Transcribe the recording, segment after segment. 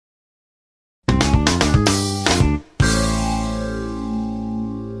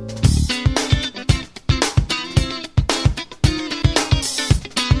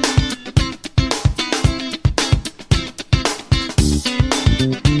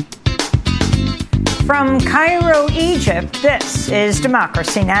From Cairo, Egypt, this is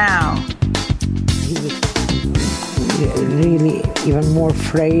Democracy Now! He was really even more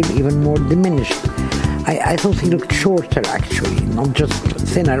frail, even more diminished. I thought he looked shorter, actually, not just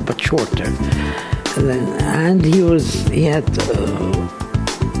thinner, but shorter. And he was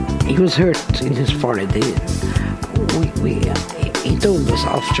hurt in his forehead. He told us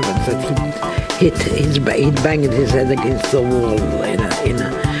afterwards that he banged his head against the wall in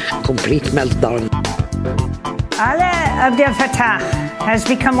a complete meltdown. Alaa Abdel Fattah has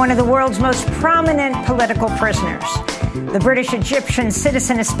become one of the world's most prominent political prisoners. The British-Egyptian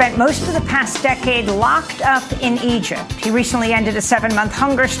citizen has spent most of the past decade locked up in Egypt. He recently ended a 7-month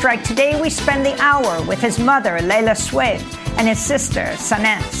hunger strike. Today we spend the hour with his mother, Leila Swed, and his sister,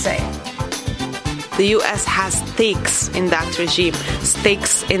 Saneh Sayed. The U.S. has stakes in that regime,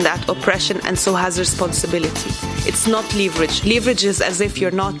 stakes in that oppression, and so has responsibility. It's not leverage. Leverage is as if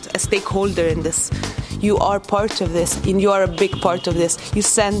you're not a stakeholder in this. You are part of this, and you are a big part of this. You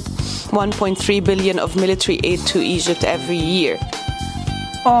send $1.3 billion of military aid to Egypt every year.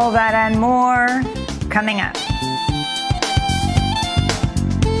 All that and more coming up.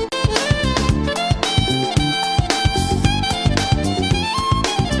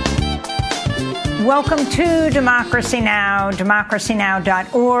 Welcome to Democracy Now!,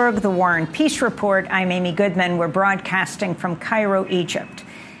 democracynow.org, the War and Peace Report. I'm Amy Goodman. We're broadcasting from Cairo, Egypt.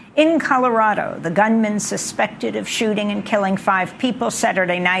 In Colorado, the gunman suspected of shooting and killing 5 people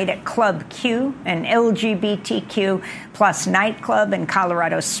Saturday night at Club Q, an LGBTQ plus nightclub in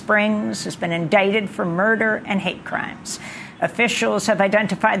Colorado Springs, has been indicted for murder and hate crimes. Officials have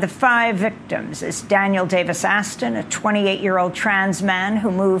identified the 5 victims as Daniel Davis Aston, a 28-year-old trans man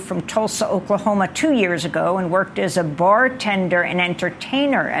who moved from Tulsa, Oklahoma 2 years ago and worked as a bartender and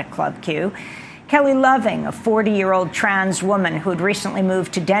entertainer at Club Q. Kelly Loving, a 40-year-old trans woman who had recently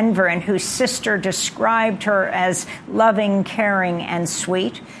moved to Denver and whose sister described her as loving, caring, and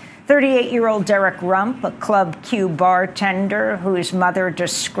sweet. 38-year-old Derek Rump, a Club Q bartender whose mother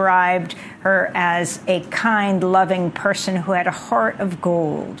described her as a kind, loving person who had a heart of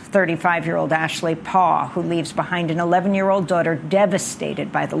gold. 35-year-old Ashley Paugh, who leaves behind an 11-year-old daughter devastated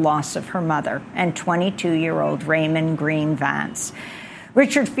by the loss of her mother. And 22-year-old Raymond Green Vance.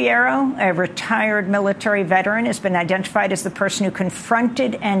 Richard Fierro, a retired military veteran, has been identified as the person who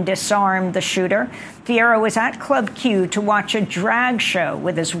confronted and disarmed the shooter. Fierro was at Club Q to watch a drag show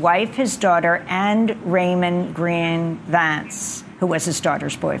with his wife, his daughter, and Raymond Green Vance, who was his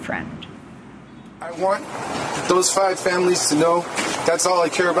daughter's boyfriend. I want those 5 families to know that's all I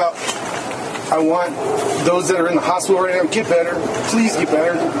care about. I want those that are in the hospital right now, get better. Please get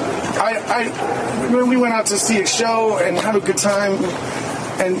better. We went out to see a show and have a good time.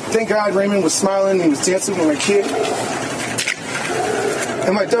 And thank God Raymond was smiling and he was dancing with my kid.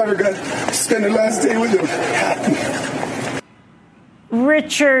 And my daughter got to spend her last day with him.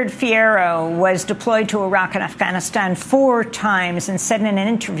 Richard Fierro was deployed to Iraq and Afghanistan 4 times and said in an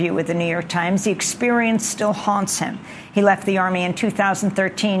interview with the New York Times the experience still haunts him. He left the Army in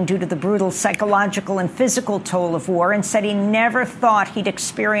 2013 due to the brutal psychological and physical toll of war and said he never thought he'd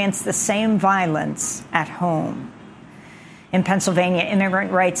experience the same violence at home. In Pennsylvania,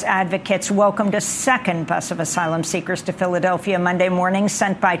 immigrant rights advocates welcomed a second bus of asylum seekers to Philadelphia Monday morning,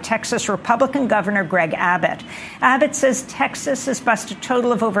 sent by Texas Republican Governor Greg Abbott. Abbott says Texas has bused a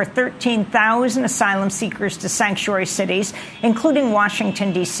total of over 13,000 asylum seekers to sanctuary cities, including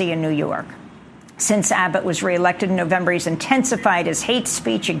Washington, D.C. and New York. Since Abbott was reelected in November, he's intensified his hate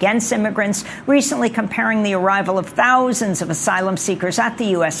speech against immigrants, recently comparing the arrival of thousands of asylum seekers at the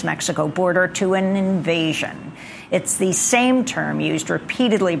U.S.-Mexico border to an invasion. It's the same term used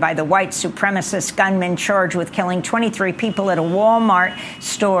repeatedly by the white supremacist gunman charged with killing 23 people at a Walmart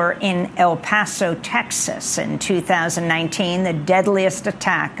store in El Paso, Texas in 2019, the deadliest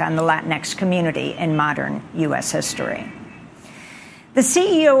attack on the Latinx community in modern U.S. history. The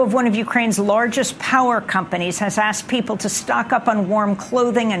CEO of one of Ukraine's largest power companies has asked people to stock up on warm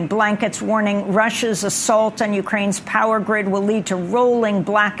clothing and blankets, warning Russia's assault on Ukraine's power grid will lead to rolling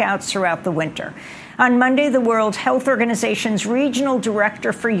blackouts throughout the winter. On Monday, the World Health Organization's regional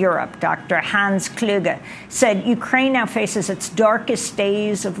director for Europe, Dr. Hans Kluge, said Ukraine now faces its darkest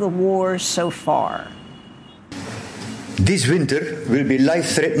days of the war so far. This winter will be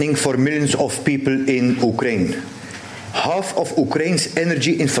life-threatening for millions of people in Ukraine. Half of Ukraine's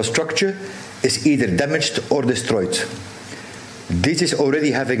energy infrastructure is either damaged or destroyed. This is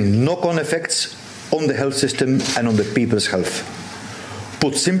already having knock-on effects on the health system and on the people's health.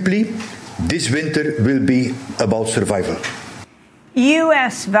 Put simply, this winter will be about survival.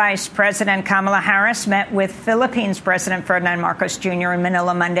 U.S. Vice President Kamala Harris met with Philippines President Ferdinand Marcos Jr. in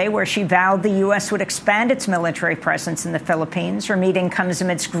Manila Monday, where she vowed the U.S. would expand its military presence in the Philippines. Her meeting comes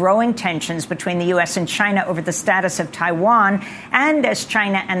amidst growing tensions between the U.S. and China over the status of Taiwan, and as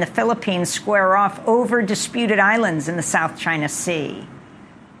China and the Philippines square off over disputed islands in the South China Sea.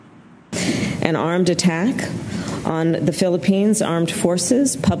 An armed attack on the Philippines' armed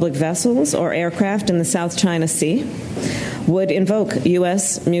forces, public vessels, or aircraft in the South China Sea would invoke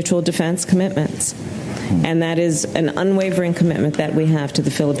U.S. mutual defense commitments. And that is an unwavering commitment that we have to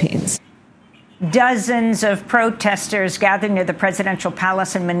the Philippines. Dozens of protesters gathered near the presidential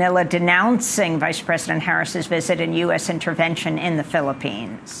palace in Manila denouncing Vice President Harris's visit and U.S. intervention in the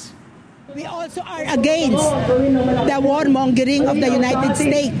Philippines. We also are against the warmongering of the United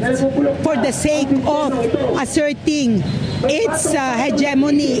States for the sake of asserting its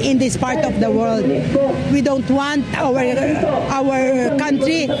hegemony in this part of the world. We don't want our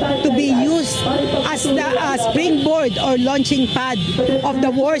country to be used as a springboard or launching pad of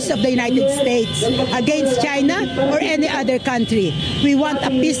the wars of the United States against China or any other country. We want a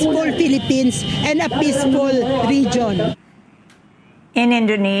peaceful Philippines and a peaceful region. In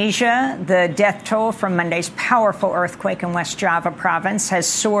Indonesia, the death toll from Monday's powerful earthquake in West Java province has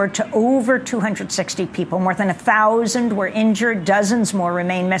soared to over 260 people. More than 1,000 were injured. Dozens more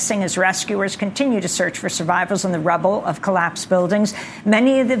remain missing as rescuers continue to search for survivors in the rubble of collapsed buildings.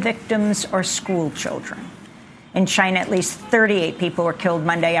 Many of the victims are school children. In China, at least 38 people were killed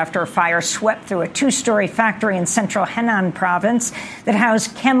Monday after a fire swept through a two-story factory in central Henan province that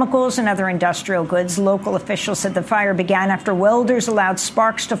housed chemicals and other industrial goods. Local officials said the fire began after welders allowed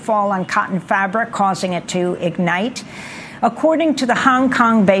sparks to fall on cotton fabric, causing it to ignite. According to the Hong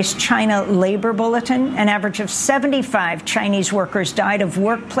Kong-based China Labor Bulletin, an average of 75 Chinese workers died of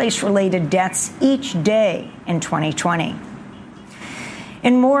workplace-related deaths each day in 2020.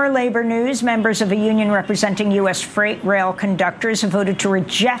 In more labor news, members of a union representing U.S. freight rail conductors have voted to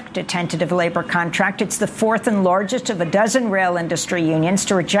reject a tentative labor contract. It's the fourth and largest of a dozen rail industry unions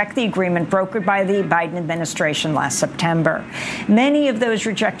to reject the agreement brokered by the Biden administration last September. Many of those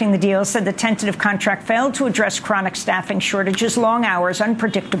rejecting the deal said the tentative contract failed to address chronic staffing shortages, long hours,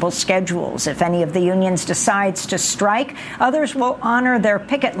 unpredictable schedules. If any of the unions decides to strike, others will honor their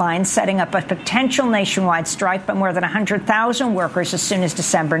picket lines, setting up a potential nationwide strike by more than 100,000 workers as soon as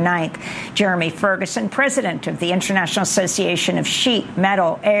December 9th. Jeremy Ferguson, president of the International Association of Sheet,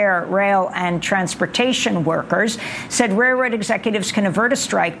 Metal, Air, Rail, and Transportation Workers, said railroad executives can avert a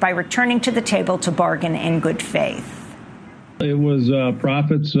strike by returning to the table to bargain in good faith. It was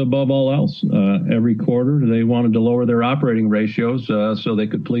profits above all else. Every quarter, they wanted to lower their operating ratios so they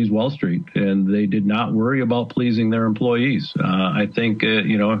could please Wall Street, and they did not worry about pleasing their employees. I think,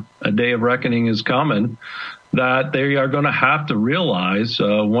 a day of reckoning is coming, that they are going to have to realize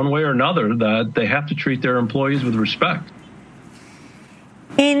one way or another that they have to treat their employees with respect.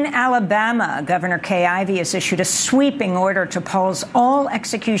 In Alabama, Governor Kay Ivey has issued a sweeping order to pause all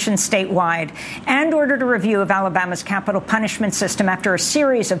executions statewide and ordered a review of Alabama's capital punishment system after a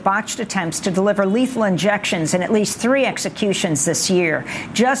series of botched attempts to deliver lethal injections in at least 3 executions this year.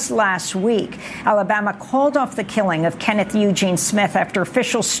 Just last week, Alabama called off the killing of Kenneth Eugene Smith after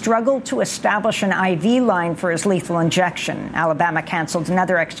officials struggled to establish an IV line for his lethal injection. Alabama canceled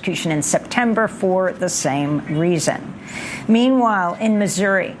another execution in September for the same reason. Meanwhile, in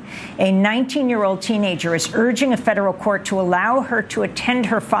Missouri, a 19-year-old teenager is urging a federal court to allow her to attend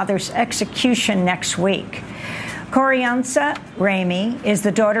her father's execution next week. Corianza Ramey is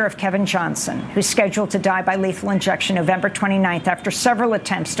the daughter of Kevin Johnson, who's scheduled to die by lethal injection November 29th after several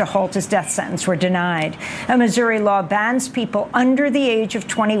attempts to halt his death sentence were denied. A Missouri law bans people under the age of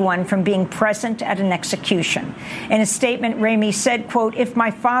 21 from being present at an execution. In a statement, Ramey said, quote, "If my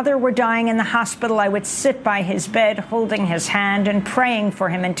father were dying in the hospital, I would sit by his bed holding his hand and praying for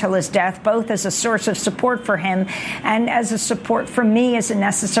him until his death, both as a source of support for him and as a support for me as a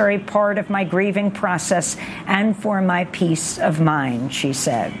necessary part of my grieving process and for my peace of mind," she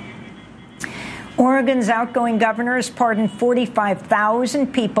said. Oregon's outgoing governor has pardoned 45,000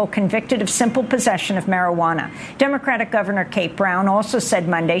 people convicted of simple possession of marijuana. Democratic Governor Kate Brown also said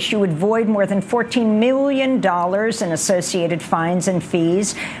Monday she would void more than $14 million in associated fines and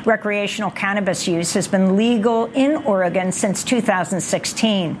fees. Recreational cannabis use has been legal in Oregon since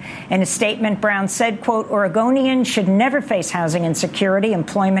 2016. In a statement, Brown said, quote, "Oregonians should never face housing insecurity,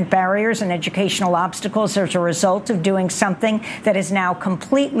 employment barriers, and educational obstacles as a result of doing something that is now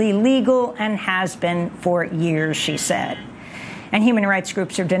completely legal and has been for years," she said. And human rights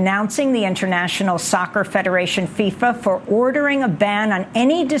groups are denouncing the International Soccer Federation, FIFA, for ordering a ban on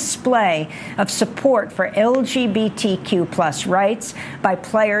any display of support for LGBTQ+ rights by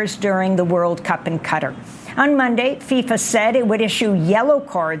players during the World Cup in Qatar. On Monday, FIFA said it would issue yellow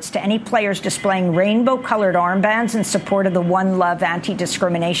cards to any players displaying rainbow-colored armbands in support of the One Love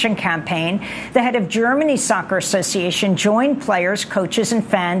anti-discrimination campaign. The head of Germany's Soccer Association joined players, coaches, and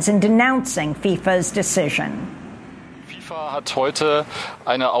fans in denouncing FIFA's decision.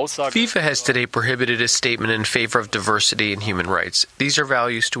 FIFA has today prohibited a statement in favor of diversity and human rights. These are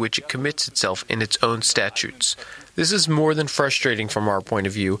values to which it commits itself in its own statutes. This is more than frustrating from our point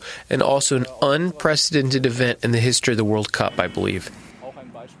of view, and also an unprecedented event in the history of the World Cup, I believe.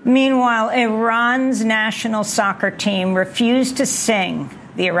 Meanwhile, Iran's national soccer team refused to sing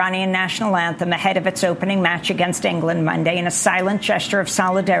the Iranian national anthem ahead of its opening match against England Monday in a silent gesture of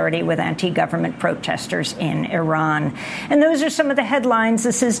solidarity with anti-government protesters in Iran. And those are some of the headlines.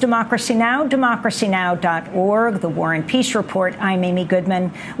 This is Democracy Now!, democracynow.org, the War and Peace Report. I'm Amy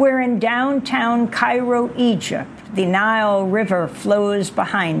Goodman. We're in downtown Cairo, Egypt. The Nile River flows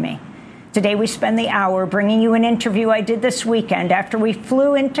behind me. Today we spend the hour bringing you an interview I did this weekend after we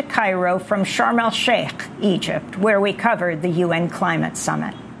flew into Cairo from Sharm el-Sheikh, Egypt, where we covered the UN Climate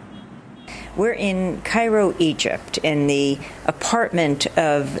Summit. We're in Cairo, Egypt, in the apartment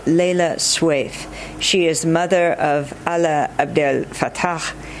of Leila Swaif. She is mother of Alaa Abdel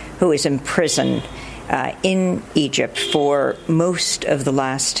Fattah, who is in prison in Egypt for most of the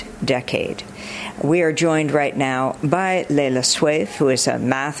last decade. We are joined right now by Leila Swaif, who is a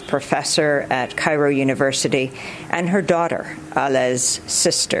math professor at Cairo University, and her daughter, Alaa's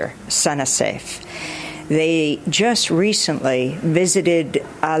sister, Sana Saif. They just recently visited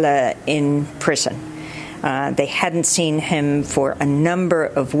Alaa in prison. They hadn't seen him for a number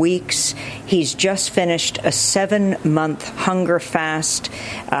of weeks. He's just finished a 7-month hunger fast.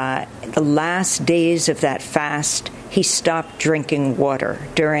 The last days of that fast, he stopped drinking water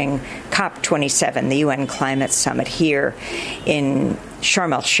during COP27, the UN Climate Summit here in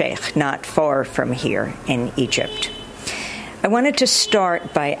Sharm el-Sheikh, not far from here in Egypt. I wanted to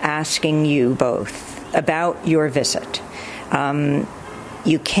start by asking you both about your visit.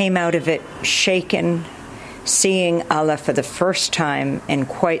 You came out of it shaken, seeing Alaa for the first time in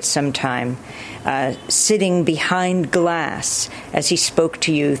quite some time, sitting behind glass as he spoke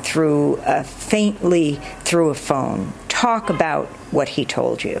to you faintly through a phone. Talk about what he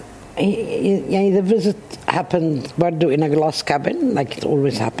told you. The visit happened in a glass cabin, like it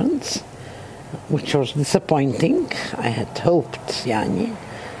always happens, which was disappointing. I had hoped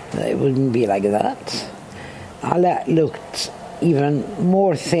that it wouldn't be like that. Alaa looked even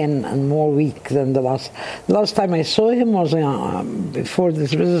more thin and more weak than the last time I saw him was before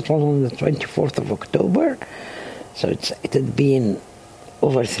this visit was on the 24th of October, so it had been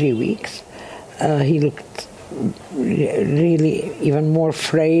over 3 weeks. He looked really even more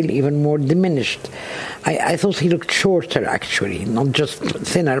frail, even more diminished. I thought he looked shorter, actually, not just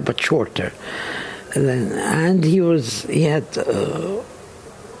thinner but shorter. And he was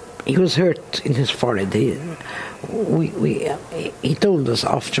hurt in his forehead. He told us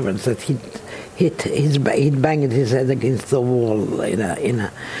afterwards that he'd banged his head against the wall in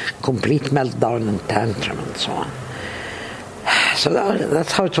a complete meltdown and tantrum and so on. So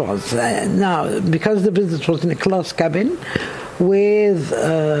that's how it was. Now, because the visit was in a glass cabin,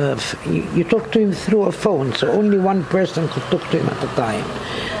 you talk to him through a phone, so only one person could talk to him at a time.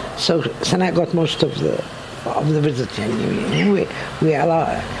 So Sana got most of the visit.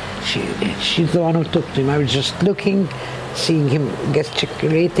 She's the one who talked to him. I was just looking, seeing him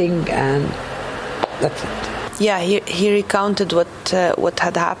gesticulating, and that's it. Yeah, he recounted what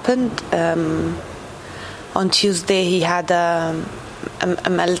had happened. On Tuesday, he had a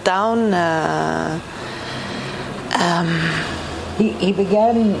meltdown.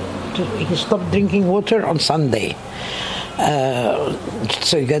 He stopped drinking water on Sunday.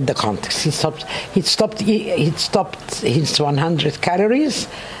 So you get the context. He'd stopped his 100 calories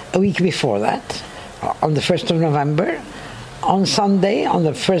a week before that, on the 1st of November. On Sunday, on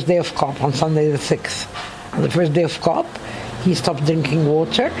the first day of COP, on Sunday the 6th, on the first day of COP, he stopped drinking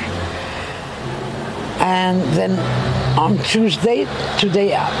water. And then on Tuesday,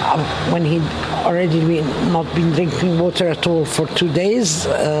 today, when he'd already not been drinking water at all for 2 days,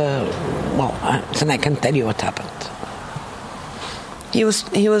 then I can tell you what happened. He was.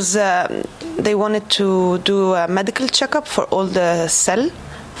 They wanted to do a medical checkup for all the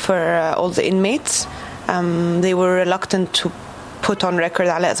all the inmates. They were reluctant to put on record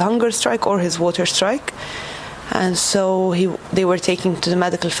Alaa's hunger strike or his water strike, and so they were taken to the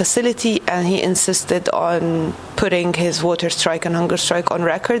medical facility, and he insisted on putting his water strike and hunger strike on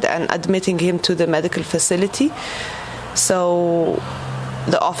record and admitting him to the medical facility. So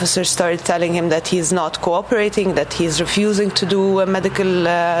the officer started telling him that he's not cooperating, that he's refusing to do a medical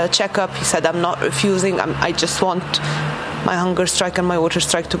checkup. He said, I'm not refusing, I just want my hunger strike and my water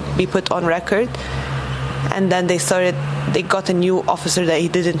strike to be put on record. And then they got a new officer that he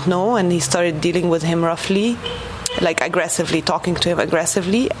didn't know, and he started dealing with him roughly, like aggressively, talking to him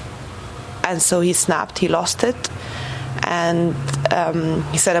aggressively. And so he snapped, he lost it. And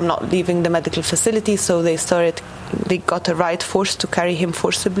he said, I'm not leaving the medical facility. So they got a riot force to carry him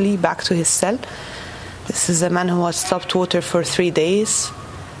forcibly back to his cell. This is a man who had stopped water for 3 days.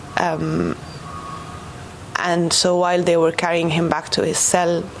 And so while they were carrying him back to his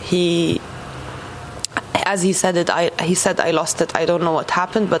cell, as he said it, he said, I lost it. I don't know what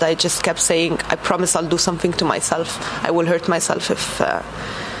happened, but I just kept saying, I promise I'll do something to myself. I will hurt myself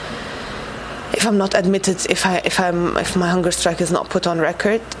if I'm not admitted, if my hunger strike is not put on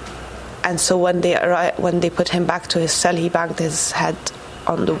record. And so when they put him back to his cell, he banged his head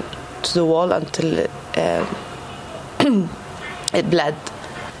to the wall until it bled.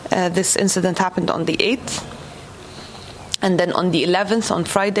 This incident happened on the 8th, and then on the 11th, on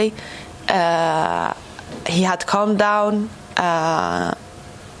Friday, he had calmed down.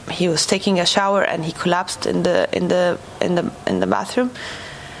 He was taking a shower and he collapsed in the bathroom.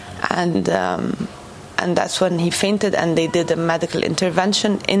 And that's when he fainted, and they did a medical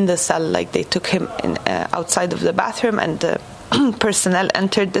intervention in the cell. Like, they took him outside of the bathroom, and the personnel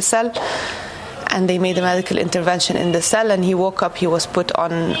entered the cell, and they made a medical intervention in the cell. And he woke up. He was put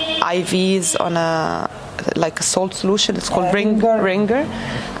on IVs on a salt solution. It's called Ringer,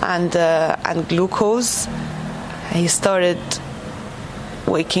 and glucose. He started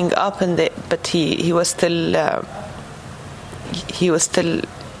waking up, but he was still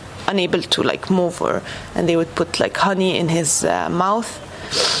unable to move, and they would put honey in his mouth,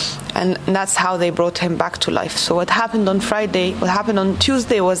 and that's how they brought him back to life. So what happened on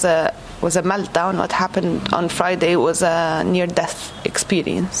Tuesday was a meltdown. What happened on Friday was a near-death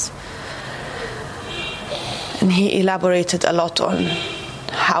experience, and he elaborated a lot on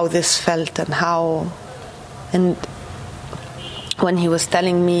how this felt and when he was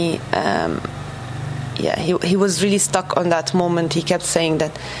telling me, he was really stuck on that moment. He kept saying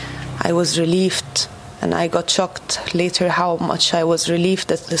that I was relieved, and I got shocked later how much I was relieved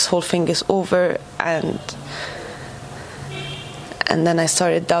that this whole thing is over, and then I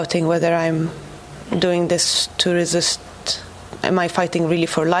started doubting whether I'm doing this to resist. Am I fighting really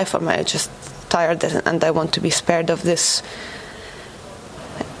for life, or am I just tired and I want to be spared of this?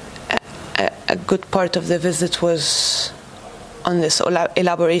 A good part of the visit was on this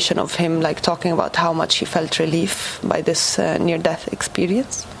elaboration of him talking about how much he felt relief by this near-death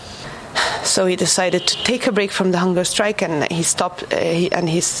experience. So he decided to take a break from the hunger strike, and he stopped.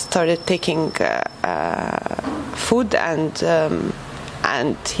 He started taking food, and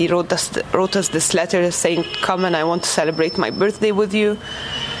he wrote us this letter saying, "Come, and I want to celebrate my birthday with you."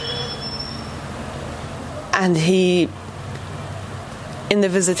 And in the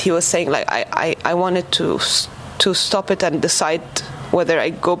visit, he was saying, I wanted to stop it and decide whether I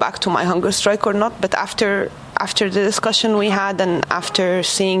go back to my hunger strike or not. But after the discussion we had, and after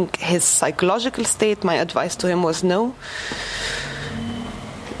seeing his psychological state, my advice to him was no.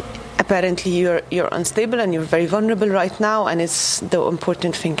 Apparently, you're unstable and you're very vulnerable right now, and the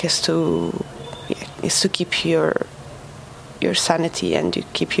important thing is to keep your sanity and to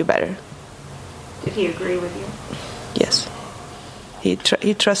keep you better. Did he agree with you? Yes. He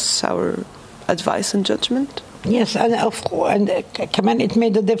trusts our advice and judgment. Yes, and of course, and it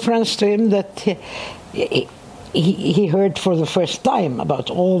made a difference to him that he heard for the first time about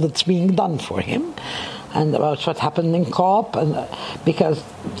all that's being done for him, and about what happened in COP, and because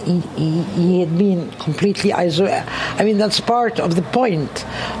he had been completely isolated. I mean, that's part of the point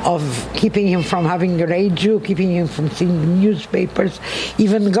of keeping him from having a radio, keeping him from seeing newspapers,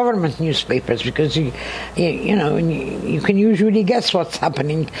 even government newspapers, because you can usually guess what's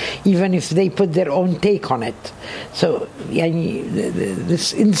happening, even if they put their own take on it. So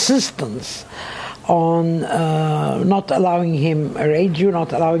this insistence on not allowing him a radio,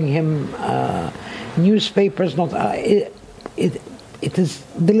 not allowing him newspapers, it is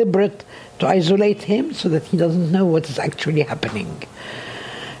deliberate to isolate him so that he doesn't know what is actually happening,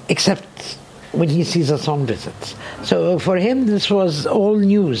 except when he sees us on visits. So for him, this was all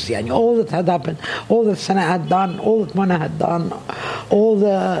news. All that had happened, all that Sana had done, all that Mona had done, all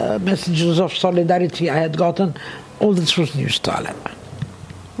the messages of solidarity I had gotten, all this was news to Alan.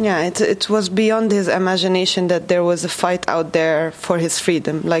 Yeah, it was beyond his imagination that there was a fight out there for his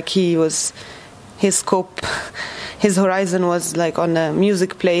freedom. His scope his horizon was like on a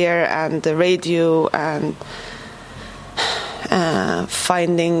music player and the radio and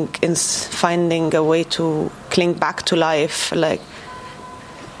finding a way to cling back to life. Like,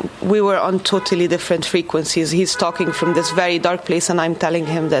 we were on totally different frequencies. He's talking from this very dark place, and I'm telling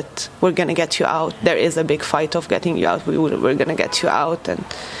him that we're going to get you out. There is a big fight of getting you out. We're going to get you out. And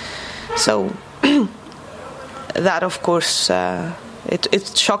so that, of course,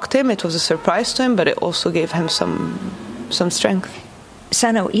 it shocked him. It was a surprise to him, but it also gave him some strength.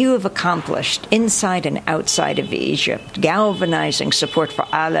 Sana, you have accomplished inside and outside of Egypt, galvanizing support for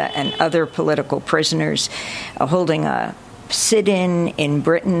Alaa and other political prisoners, holding a sit-in in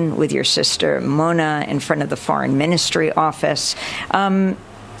Britain with your sister Mona in front of the Foreign Ministry office.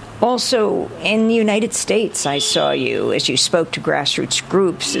 Also, in the United States, I saw you as you spoke to grassroots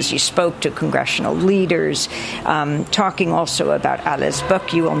groups, as you spoke to congressional leaders, talking also about Alaa's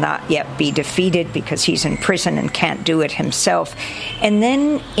book, You Will Not Yet Be Defeated, because he's in prison and can't do it himself. And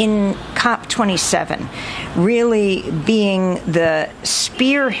then in COP27, really being the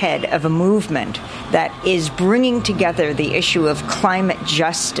spearhead of a movement that is bringing together the issue of climate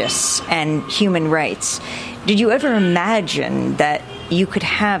justice and human rights. Did you ever imagine that you could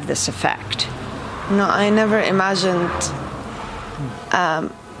have this effect? No, I never imagined.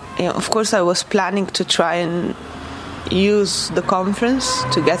 Of course, I was planning to try and use the conference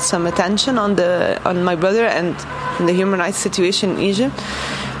to get some attention on my brother and the human rights situation in Egypt.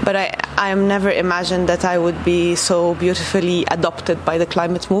 But I never imagined that I would be so beautifully adopted by the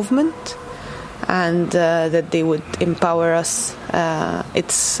climate movement, and that they would empower us.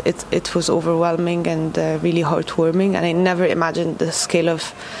 It was overwhelming and really heartwarming, and I never imagined the scale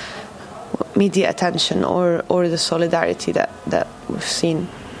of media attention or the solidarity that we've seen.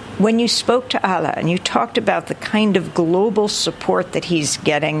 When you spoke to Alaa and you talked about the kind of global support that he's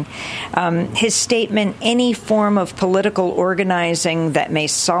getting, his statement, any form of political organizing that may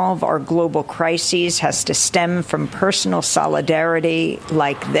solve our global crises has to stem from personal solidarity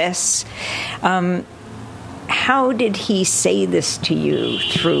like this. How did he say this to you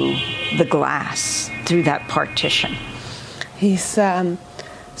through the glass, through that partition?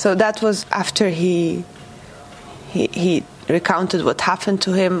 So that was after he recounted what happened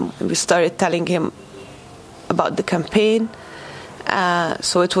to him. We started telling him about the campaign.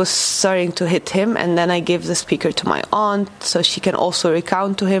 So it was starting to hit him. And then I gave the speaker to my aunt so she can also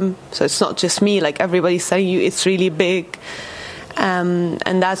recount to him. So it's not just me, like everybody's telling you it's really big. And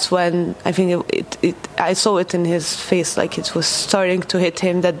that's when I think I saw it in his face, like it was starting to hit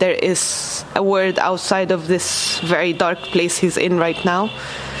him that there is a world outside of this very dark place he's in right now.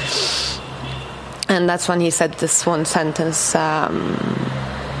 And that's when he said this one sentence.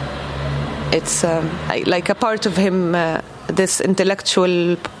 It's like a part of him, this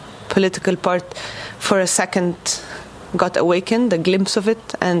intellectual, political part, for a second got awakened, a glimpse of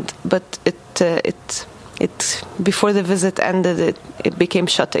it, but it before the visit ended, it became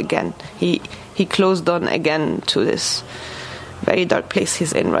shut again. He closed on again to this very dark place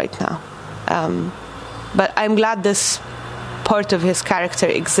he's in right now. But I'm glad this part of his character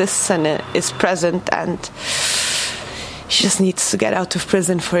exists and is present, and he just needs to get out of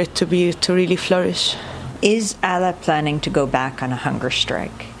prison for it to really flourish. Is Alaa planning to go back on a hunger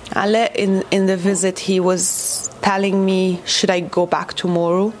strike? Alaa, in the visit, he was telling me, should I go back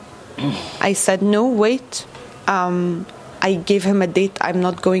tomorrow? I said, no, wait. I gave him a date. I'm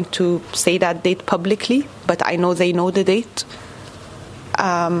not going to say that date publicly, but I know they know the date.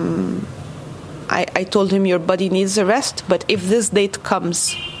 I told him your body needs a rest, but if this date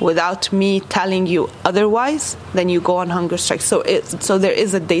comes without me telling you otherwise, then you go on hunger strike. So there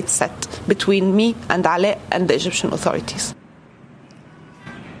is a date set between me and Alaa and the Egyptian authorities.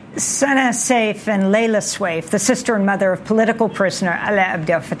 Sana Seif and Leila Swaif, the sister and mother of political prisoner Alaa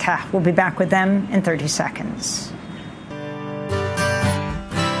Abdel Fattah. We'll be back with them in 30 seconds.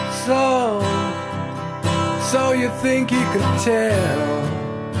 So you think you could tell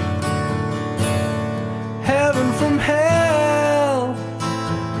heaven from hell,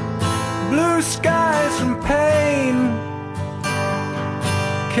 blue skies from pain?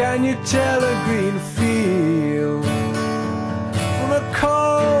 Can you tell a green field from a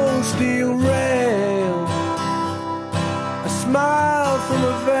cold steel rail, a smile from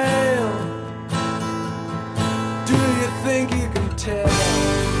a veil? Do you think you can tell?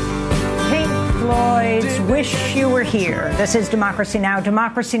 Pink Floyd's Wish You Were Here. This is Democracy Now!,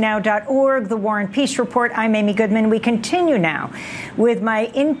 democracynow.org, The War and Peace Report. I'm Amy Goodman. We continue now with my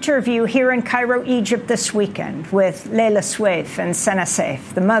interview here in Cairo, Egypt this weekend with Leila Swaif and Sana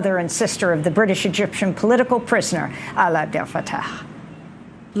Seif, the mother and sister of the British-Egyptian political prisoner Alaa Abdel Fattah.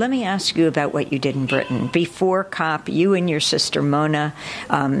 Let me ask you about what you did in Britain. Before COP, you and your sister Mona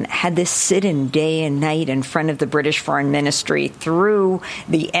had this sit-in day and night in front of the British Foreign Ministry through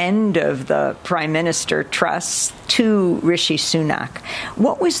the end of the Prime Minister Truss to Rishi Sunak.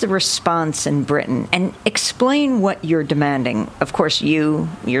 What was the response in Britain? And explain what you're demanding. Of course, you,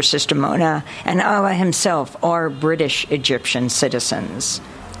 your sister Mona, and Allah himself are British Egyptian citizens.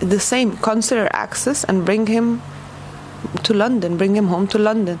 The same, consular access and bring him to London, bring him home to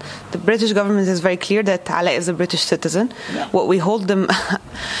London. The British government is very clear that Alaa is a British citizen. Yeah. What we hold them,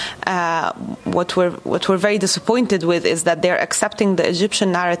 what we're very disappointed with is that they're accepting the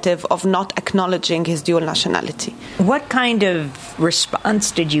Egyptian narrative of not acknowledging his dual nationality. What kind of response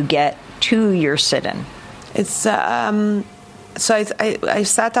did you get to your sit-in? It's so I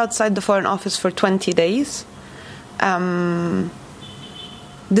sat outside the Foreign Office for 20 days.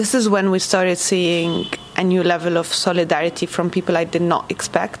 This is when we started seeing a new level of solidarity from people I did not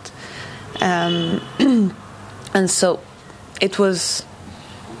expect. And so it was,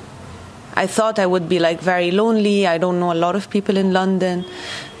 I thought I would be like very lonely. I don't know a lot of people in London,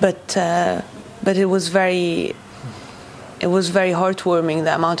 but it was very heartwarming,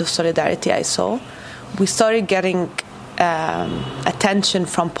 the amount of solidarity I saw. We started getting attention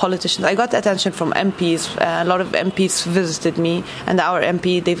from politicians. I got attention from MPs. A lot of MPs visited me, and our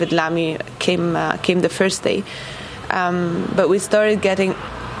MP David Lammy came the first day. But we started getting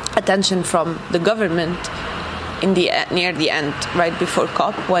attention from the government near the end, right before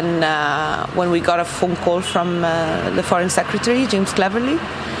COP, when we got a phone call from the Foreign Secretary James Cleverly,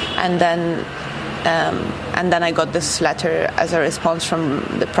 and then I got this letter as a response from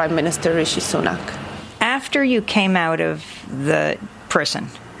the Prime Minister Rishi Sunak. After you came out of the prison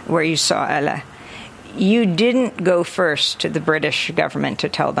where you saw Alaa, you didn't go first to the British government to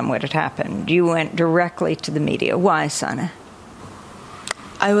tell them what had happened. You went directly to the media. Why, Sana?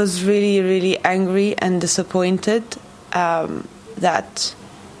 I was really, really angry and disappointed that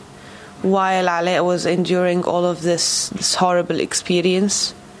while Alaa was enduring all of this horrible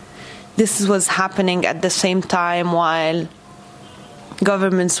experience, this was happening at the same time while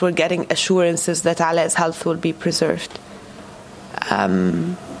governments were getting assurances that Alaa's health will be preserved.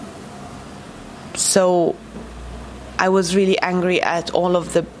 So I was really angry at all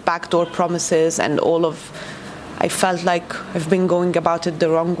of the backdoor promises and I felt like I've been going about it the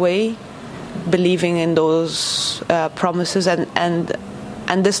wrong way, believing in those promises. And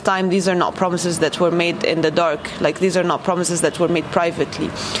this time, these are not promises that were made in the dark. Like, these are not promises that were made privately.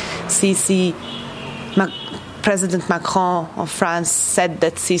 President Macron of France said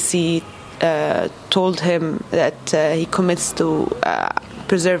that Sisi told him that he commits to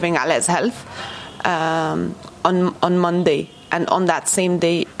preserving Alaa's health on Monday, and on that same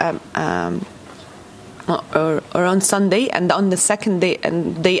day, or on Sunday, and on the second day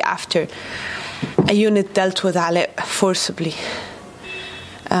and day after, a unit dealt with Alaa forcibly.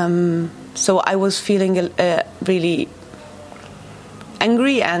 So I was feeling really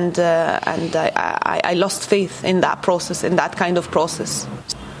angry, and I lost faith in that process, in that kind of process.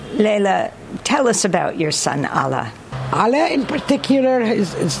 Leila, tell us about your son, Alaa. Alaa in particular,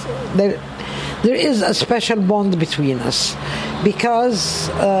 there is a special bond between us because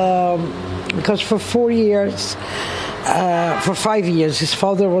for 4 years, for 5 years, his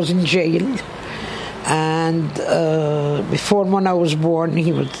father was in jail, and before Mona was born,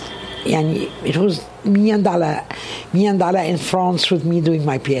 it was me and Alaa in France, with me doing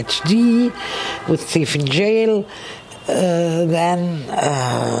my PhD, with Steve in jail.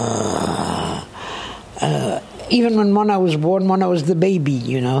 Even when Mona was born, Mona was the baby,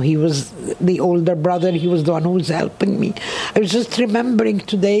 he was the older brother, he was the one who was helping me. I was just remembering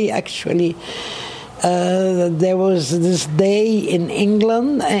today, actually, there was this day in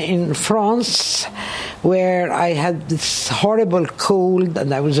England, in France, where I had this horrible cold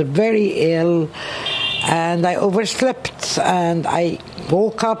and I was very ill and I overslept and I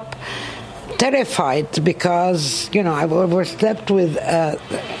woke up terrified because, I overslept with only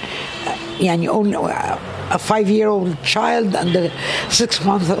a 5-year-old child and a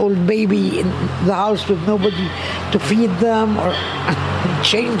 6-month-old baby in the house with nobody to feed them or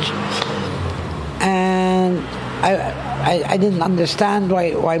change. And I didn't understand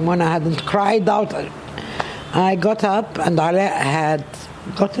why Mona hadn't cried out. I got up, and Alaa had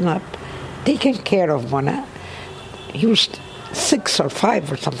gotten up, taken care of Mona. He was 6 or 5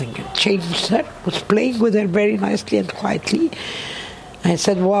 or something, changed her, was playing with her very nicely and quietly. I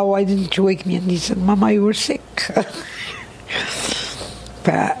said, "Wow, why didn't you wake me?" And he said, "Mama, you were sick."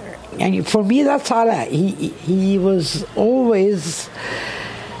 And for me, that's Alaa. He was always,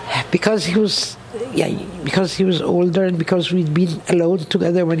 because he was because he was older and because we'd been alone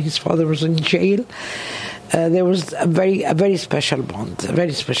together when his father was in jail, there was a very special bond,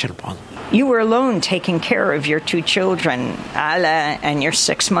 You were alone taking care of your two children, Ala and your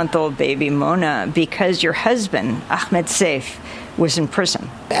 6-month-old baby Mona, because your husband, Ahmed Seif, was in prison.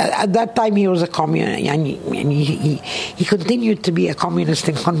 At that time, he was a communist, and he continued to be a communist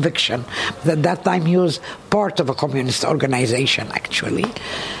in conviction. But at that time, he was part of a communist organization, actually.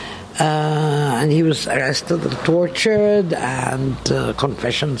 And he was arrested and tortured, and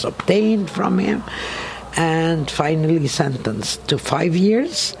confessions obtained from him, and finally sentenced to 5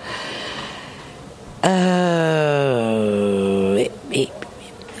 years.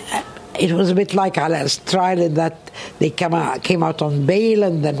 It was a bit like Ala's trial in that they came out on bail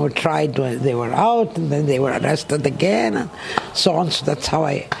and then were tried when they were out, and then they were arrested again, and so on. So that's how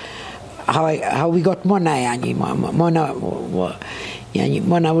we got Mona.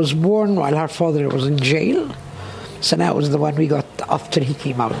 Mona was born while her father was in jail. So that was the one we got after he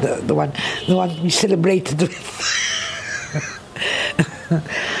came out, the one we celebrated with.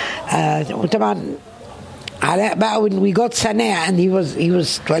 When we got Sanaa, and he was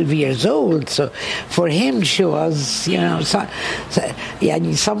 12 years old, so for him she was,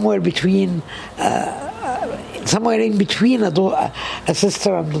 somewhere in between a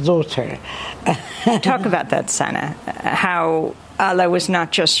sister and a daughter. Talk about that, Sanaa. How Ala was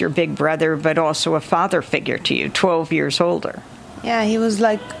not just your big brother, but also a father figure to you, 12 years older. Yeah, he was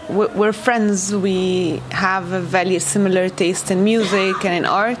like, we're friends. We have a very similar taste in music and in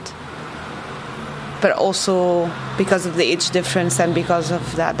art. But also, because of the age difference and because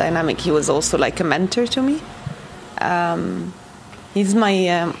of that dynamic, he was also like a mentor to me. He's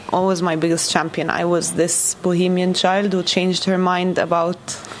always my biggest champion. I was this bohemian child who changed her mind about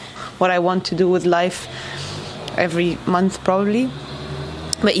what I want to do with life every month, probably.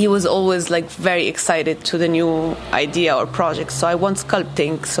 But he was always like very excited to the new idea or project. So I want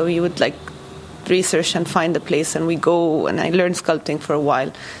sculpting. So he would like research and find a place, and we go, and I learned sculpting for a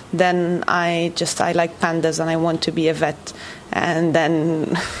while. Then I like pandas and I want to be a vet. And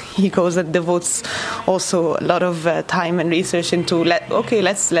then he goes and devotes also a lot of time and research into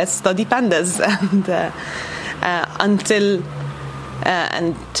let's study pandas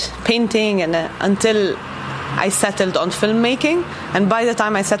and painting until I settled on filmmaking. And by the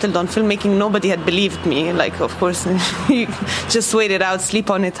time I settled on filmmaking, nobody had believed me. Like, of course, you just wait it out, sleep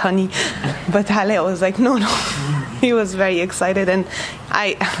on it, honey. But Haleh was like, no. He was very excited, and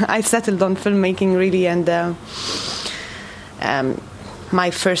I settled on filmmaking really. And my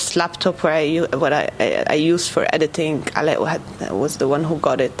first laptop where I used for editing, Haleh was the one who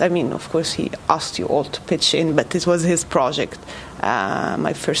got it. I mean, of course, he asked you all to pitch in, but it was his project.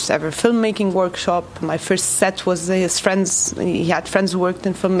 My first ever filmmaking workshop. My first set was his friends. He had friends who worked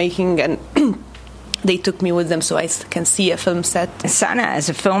in filmmaking, and they took me with them so I can see a film set. Sanaa, as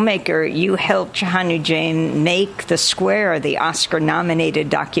a filmmaker, you helped Jehannoudjian make The Square, the Oscar-nominated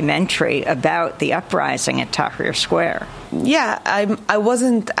documentary about the uprising at Tahrir Square. Yeah, I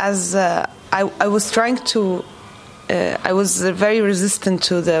wasn't as... I was trying to... I was very resistant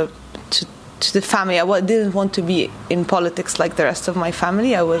to the family. I didn't want to be in politics like the rest of my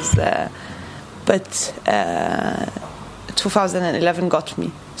family. I was... but 2011 got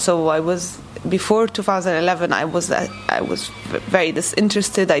me. So I was... Before 2011, I was very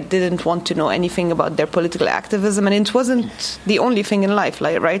disinterested. I didn't want to know anything about their political activism, and it wasn't the only thing in life.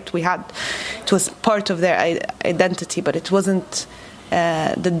 Like, right, it was part of their identity, but it wasn't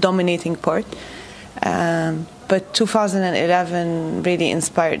the dominating part. But 2011 really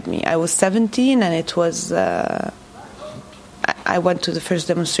inspired me. I was 17, and it was. I went to the first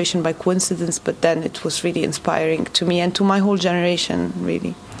demonstration by coincidence, but then it was really inspiring to me and to my whole generation,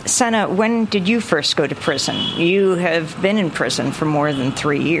 really. Sanaa, when did you first go to prison? You have been in prison for more than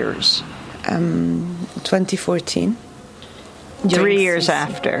 3 years. 2014. 3 years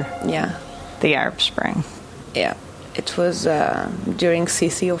after the Arab Spring. Yeah, it was during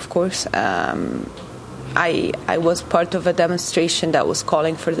Sisi, of course. I was part of a demonstration that was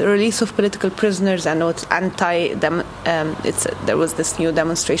calling for the release of political prisoners. I know it's there was this new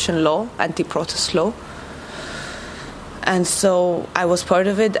demonstration law, anti-protest law. And so I was part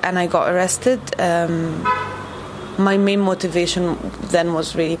of it, and I got arrested. My main motivation then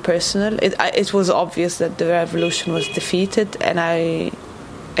was really personal. It was obvious that the revolution was defeated, and I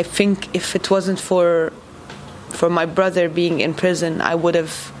think if it wasn't for my brother being in prison, I would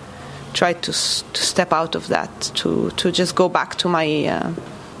have tried to step out of that, to just go back to my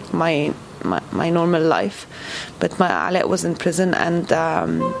normal life. But my Alaa was in prison, and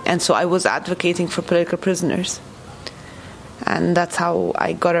so I was advocating for political prisoners. And that's how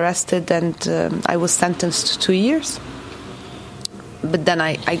I got arrested, and I was sentenced to 2 years. But then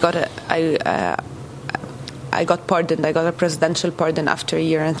I got pardoned. I got a presidential pardon after a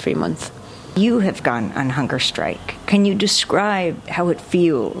year and 3 months. You have gone on hunger strike. Can you describe how it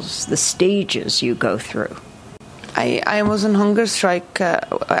feels, the stages you go through? I was on hunger strike.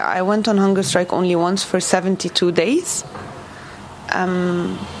 I went on hunger strike only once for 72 days.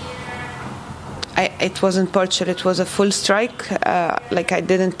 It wasn't partial, it was a full strike. I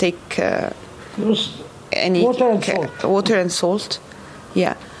didn't take any water and salt.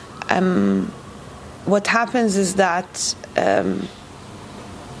 Yeah. What happens is that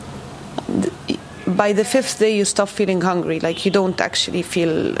by the 5th day you stop feeling hungry. Like, you don't actually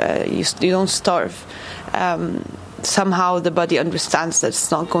feel, you don't starve. Somehow the body understands that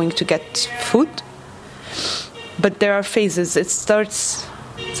it's not going to get food. But there are phases. It starts,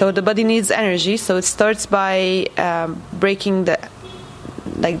 so the body needs energy, so it starts by breaking the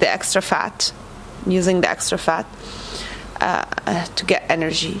extra fat, using the extra fat to get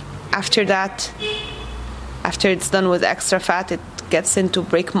energy. After that, after it's done with extra fat, it gets into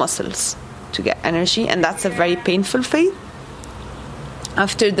break muscles to get energy, and that's a very painful phase.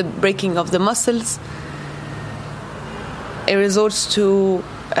 After the breaking of the muscles, it resorts to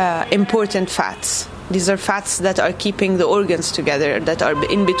important fats. These are fats that are keeping the organs together, that are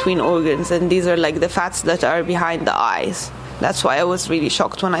in between organs, and these are like the fats that are behind the eyes. That's why I was really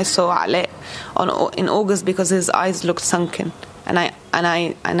shocked when I saw Ale in August, because his eyes looked sunken. And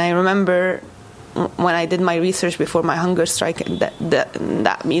I remember when I did my research before my hunger strike,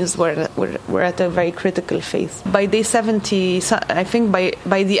 that means we're at a very critical phase. By day 70, I think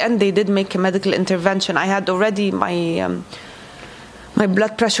by the end they did make a medical intervention. I had already my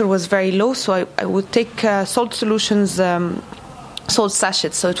blood pressure was very low, so I would take salt solutions, salt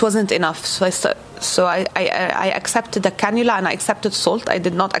sachets, so it wasn't enough. So I accepted a cannula, and I accepted salt. I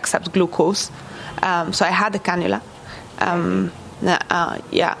did not accept glucose. So I had a cannula,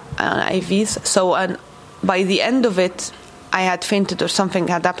 IVs. So by the end of it, I had fainted or something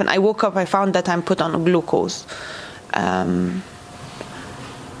had happened. I woke up, I found that I'm put on glucose.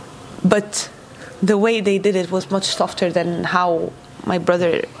 But the way they did it was much softer than how my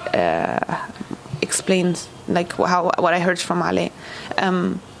brother explains, like what I heard from Ale.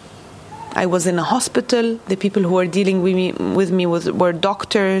 I was in a hospital. The people who were dealing with me were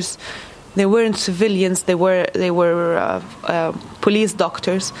doctors. They weren't civilians. They were police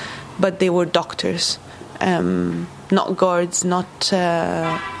doctors, but they were doctors, not guards. Not.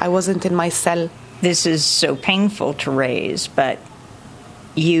 I wasn't in my cell. This is so painful to raise, but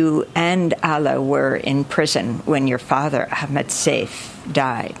you and Ala were in prison when your father, Ahmed Seif,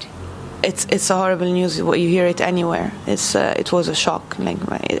 died. It's a horrible news. You hear it anywhere. It was a shock. Like,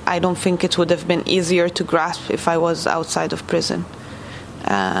 I don't think it would have been easier to grasp if I was outside of prison.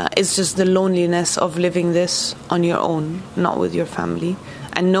 It's just the loneliness of living this on your own, not with your family,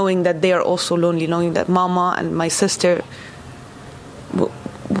 and knowing that they are also lonely, knowing that Mama and my sister,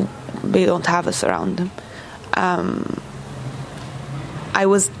 they don't have us around them. I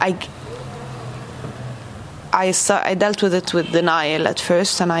dealt with it with denial at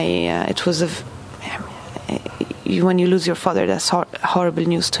first, and it was when you lose your father, that's horrible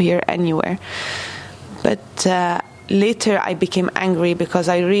news to hear anywhere. But later I became angry because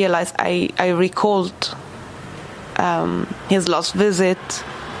I realized I recalled his last visit,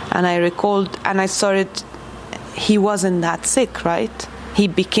 and I started. He wasn't that sick, right? He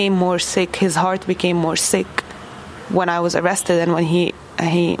became more sick. His heart became more sick when I was arrested and when he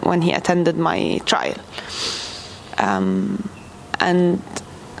attended my trial. And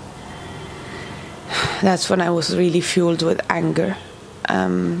that's when I was really fueled with anger.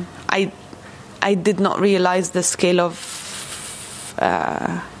 I did not realize the scale of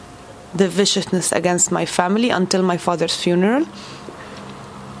the viciousness against my family until my father's funeral.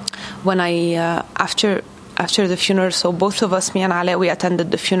 When after the funeral, so both of us, me and Ale, we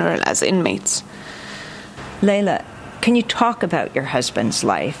attended the funeral as inmates. Layla, can you talk about your husband's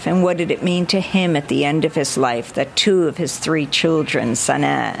life, and what did it mean to him at the end of his life that 2 of his 3 children,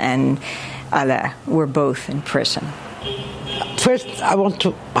 Sana and Ala, were both in prison? First, I want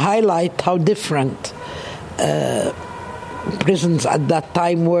to highlight how different prisons at that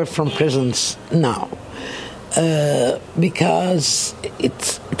time were from prisons now, because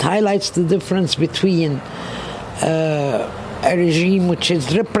it highlights the difference between a regime which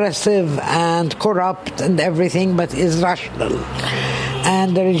is repressive and corrupt and everything, but is rational,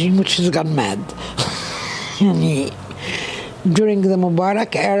 and a regime which has gone mad. During the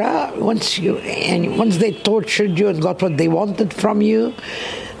Mubarak era, once they tortured you and got what they wanted from you,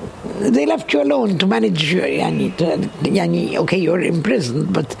 they left you alone to manage. Okay, you're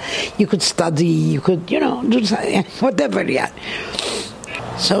imprisoned, but you could study, you could, do whatever. Yeah.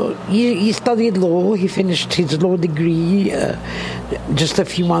 So he studied law. He finished his law degree just a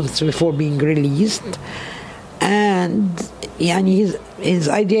few months before being released, and his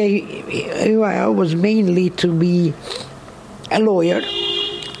idea was mainly to be a lawyer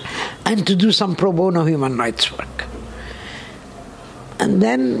and to do some pro bono human rights work. And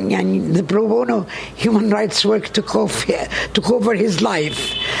then the pro bono human rights work took over his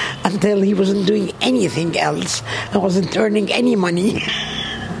life until he wasn't doing anything else and wasn't earning any money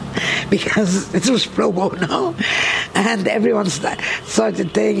because it was pro bono. And everyone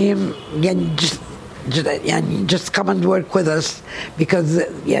started telling him, just come and work with us because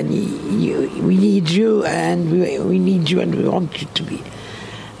we need you and we need you and we want you to be.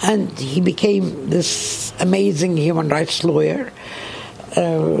 And he became this amazing human rights lawyer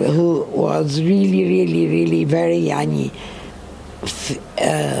who was really, really, really very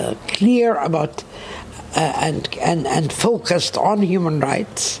clear about and focused on human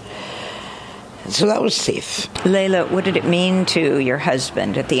rights. So that was safe. Leila, what did it mean to your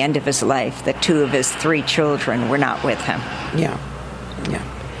husband at the end of his life that 2 of his 3 children were not with him? Yeah.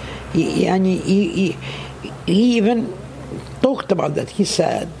 He even talked about that. He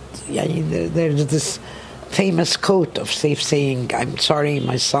said, there's this famous quote of Saif saying, "I'm sorry,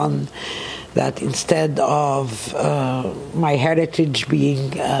 my son, that instead of my heritage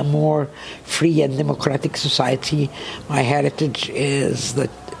being a more free and democratic society, my heritage is that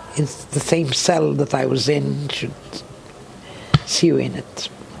it's the same cell that I was in should see you in it."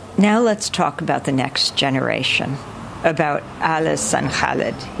 Now let's talk about the next generation, about Alaa's son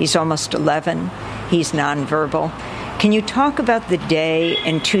Khaled. He's almost 11. He's nonverbal. Can you talk about the day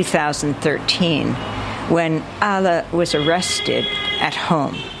in 2013 when Alaa was arrested at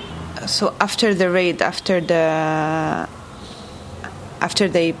home? So after the raid, after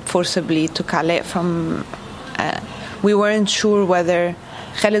they forcibly took Alaa from, we weren't sure whether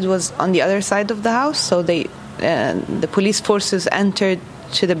Khaled was on the other side of the house. So the police forces entered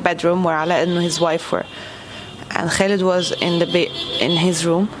to the bedroom where Alaa and his wife were, and Khaled was in his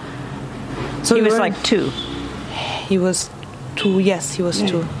room. So he was like 2. He was 2. Yes, he was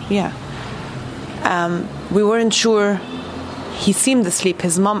 2. Yeah. We weren't sure. He seemed asleep.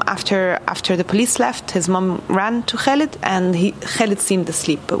 His mom, after the police left, his mom ran to Khaled, and Khaled seemed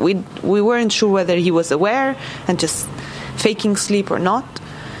asleep. But we weren't sure whether he was aware and just faking sleep or not.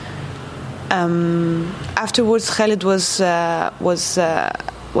 Afterwards, Khaled was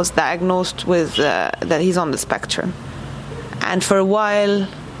diagnosed with that he's on the spectrum, and for a while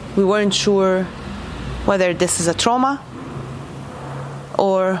we weren't sure whether this is a trauma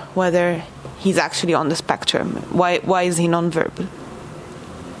or whether he's actually on the spectrum. Why is he nonverbal?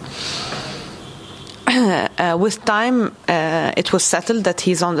 With time, it was settled that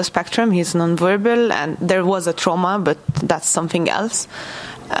he's on the spectrum, he's nonverbal, and there was a trauma, but that's something else.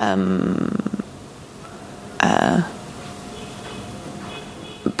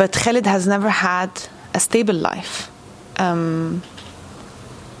 But Khaled has never had a stable life.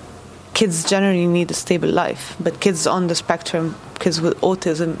 Kids generally need a stable life, but kids on the spectrum, kids with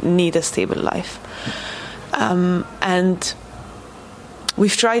autism, need a stable life. And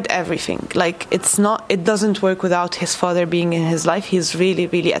we've tried everything. It doesn't work without his father being in his life. He's really,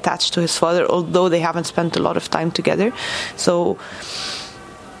 really attached to his father, although they haven't spent a lot of time together. So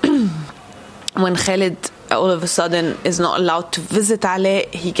when Khaled all of a sudden is not allowed to visit Alaa,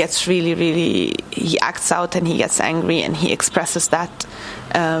 he gets really, really, he acts out and he gets angry and he expresses that.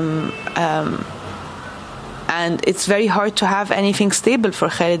 And it's very hard to have anything stable for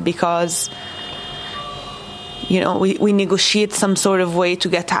Khaled because, we negotiate some sort of way to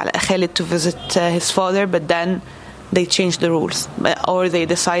get Khaled to visit his father, but then they change the rules. Or they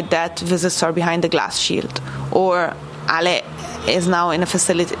decide that visits are behind a glass shield. Or Alaa is now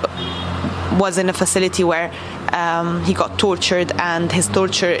was in a facility where he got tortured, and his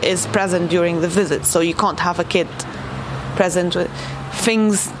torture is present during the visit. So you can't have a kid present with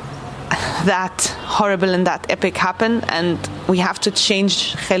things that horrible and that epic happen, and we have to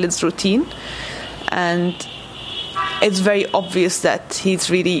change Khaled's routine. And it's very obvious that he's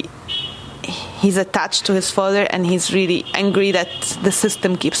attached to his father, and he's really angry that the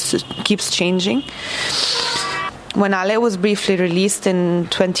system keeps changing. When Alaa was briefly released in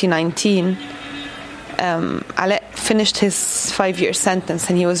 2019, Alaa finished his 5-year sentence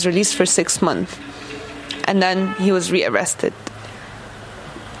and he was released for 6 months. And then he was rearrested.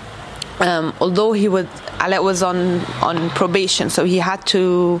 although Alaa was on probation, so he had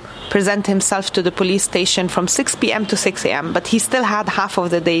to present himself to the police station from 6 p.m. to 6 a.m., but he still had half of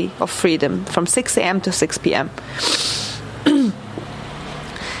the day of freedom, from 6 a.m. to 6 p.m.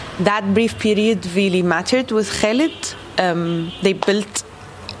 That brief period really mattered with Khaled. They built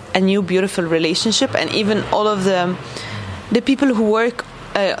a new, beautiful relationship, and even all of the people who work,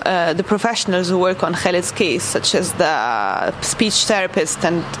 the professionals who work on Khaled's case, such as the speech therapist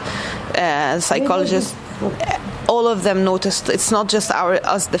and psychologist, all of them noticed it's not just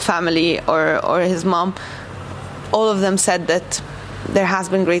us, the family, or his mom. All of them said that there has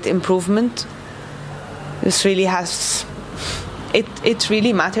been great improvement. This really has. It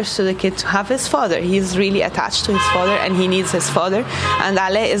really matters to the kid to have his father. He's really attached to his father, and he needs his father. And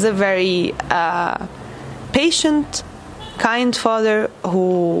Alaa is a very patient, kind father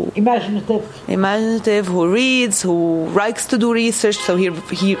who imaginative, who reads, who likes to do research. So he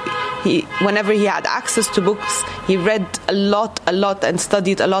whenever he had access to books, he read a lot, and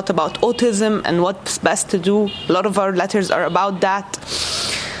studied a lot about autism and what's best to do. A lot of our letters are about that.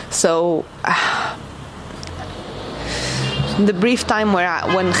 So the brief time when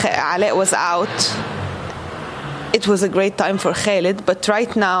Alaa was out, it was a great time for Khaled, but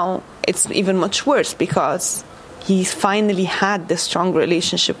right now it's even much worse because he finally had this strong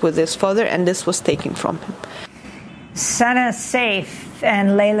relationship with his father, and this was taken from him. Sana Saif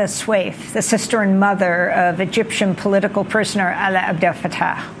and Layla Swaif, the sister and mother of Egyptian political prisoner Alaa Abdel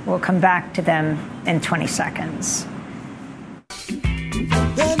Fattah. We'll come back to them in 20 seconds.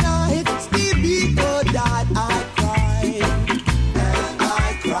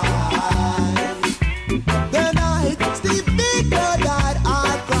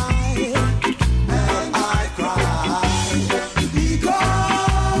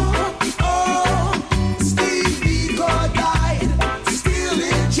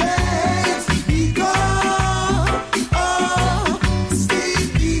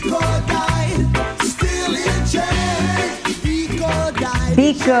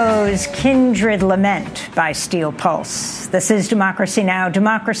 Biko's Kindred Lament by Steel Pulse. This is Democracy Now!,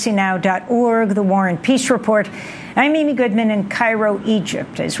 democracynow.org, the War and Peace Report. I'm Amy Goodman in Cairo,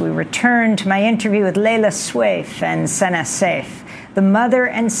 Egypt, as we return to my interview with Layla Swaif and Sana Saif, the mother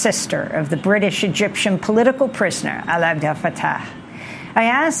and sister of the British-Egyptian political prisoner Alaa Abdel Fattah. I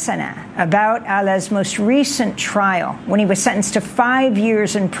asked Sana about Alaa's most recent trial, when he was sentenced to 5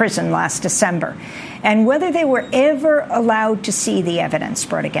 years in prison last December, and whether they were ever allowed to see the evidence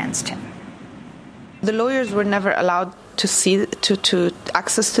brought against him. The lawyers were never allowed to see to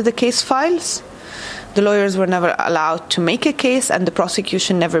access to the case files. The lawyers were never allowed to make a case, and the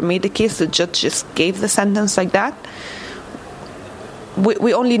prosecution never made a case. The judge just gave the sentence like that.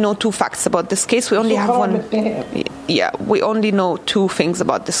 We only know two facts about this case. We only have one. Yeah, we only know two things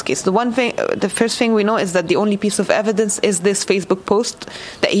about this case. The first thing we know is that the only piece of evidence is this Facebook post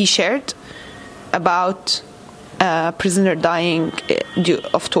that he shared about a prisoner dying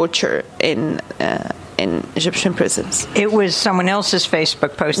of torture in Egyptian prisons. It was someone else's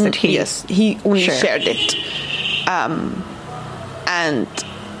Facebook post that he yes, he only shared it, and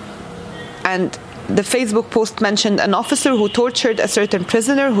the Facebook post mentioned an officer who tortured a certain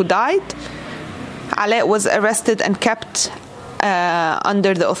prisoner who died. Alaa was arrested and kept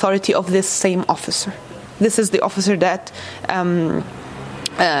under the authority of this same officer. This is the officer that,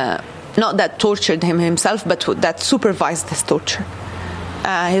 not that tortured him himself, but that supervised his torture.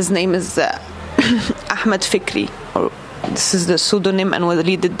 His name is Ahmed Fikri. This is the pseudonym, and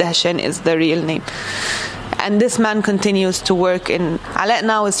Walid al-Dahshan is the real name. And this man continues to work in. Alaa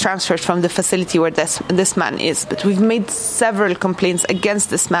now is transferred from the facility where this man is. But we've made several complaints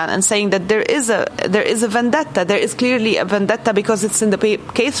against this man and saying that there is a vendetta. There is clearly a vendetta because it's in the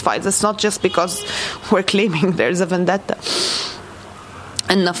case files. It's not just because we're claiming there's a vendetta.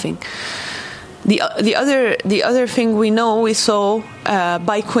 And nothing. The other thing we saw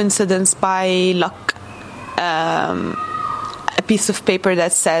by coincidence, by luck, a piece of paper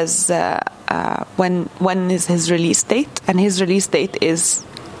that says when is his release date, and his release date is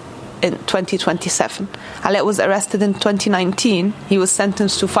in 2027. Alaa was arrested in 2019. He was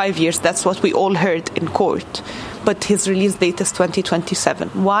sentenced to 5 years. That's what we all heard in court. But his release date is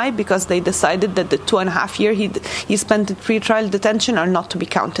 2027. Why? Because they decided that the 2.5 years he spent in pretrial detention are not to be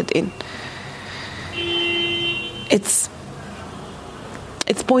counted in. It's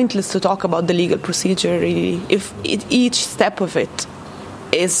pointless to talk about the legal procedure, really, if each step of it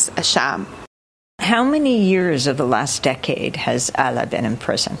is a sham. How many years of the last decade has Alaa been in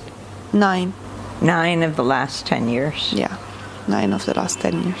prison? 9. 9 of the last 10 years? Yeah, 9 of the last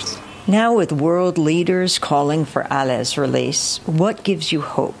 10 years. Now, with world leaders calling for Alaa's release, what gives you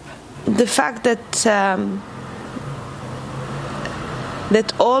hope the fact that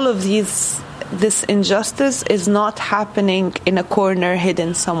that all of this injustice is not happening in a corner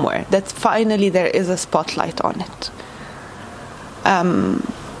hidden somewhere, that finally there is a spotlight on it. I'm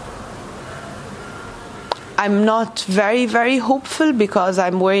not very, very hopeful because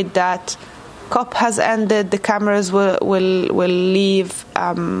I'm worried that COP has ended, the cameras will leave.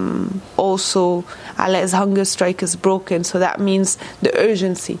 Also, Alaa's hunger strike is broken, so that means the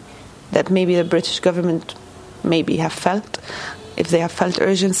urgency that maybe the British government maybe have felt, if they have felt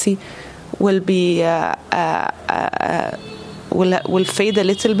urgency, will be will fade a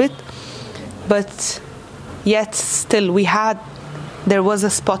little bit. But yet still there was a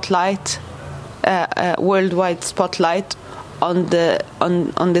spotlight, worldwide spotlight on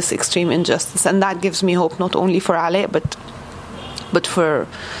this extreme injustice, and that gives me hope not only for Alaa but for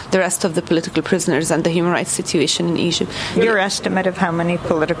the rest of the political prisoners and the human rights situation in Egypt. Your estimate of how many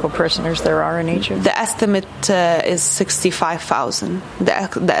political prisoners there are in Egypt? The estimate is 65,000.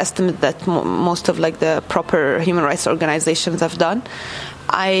 The estimate that most of the proper human rights organizations have done.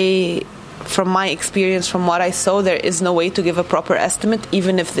 From my experience, from what I saw, there is no way to give a proper estimate.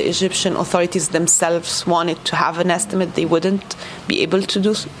 Even if the Egyptian authorities themselves wanted to have an estimate, they wouldn't be able to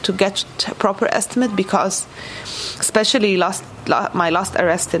get a proper estimate, because especially my last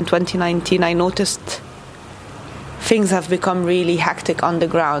arrest in 2019, I noticed things have become really hectic on the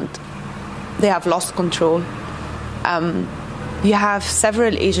ground. They have lost control. You have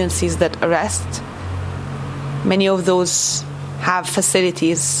several agencies that arrest. Many of those have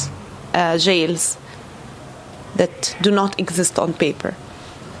facilities, jails that do not exist on paper,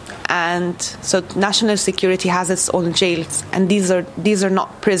 and so national security has its own jails, and these are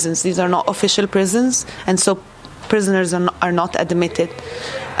not prisons, these are not official prisons, and so prisoners are not admitted.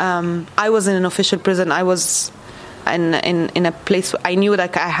 I was in an official prison. I was in a place where I knew I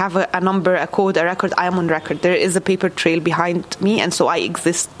have a number, a code, a record. I am on record. There is a paper trail behind me, and so I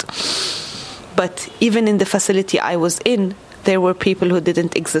exist. But even in the facility I was in, there were people who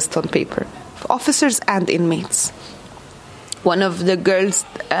didn't exist on paper, officers and inmates. One of the girls,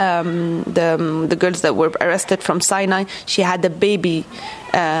 the girls that were arrested from Sinai, she had a baby.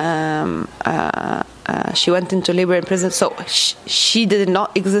 She went into labor in prison, so she did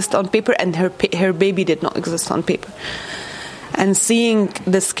not exist on paper, and her baby did not exist on paper. And seeing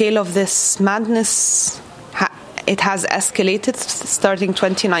the scale of this madness, it has escalated starting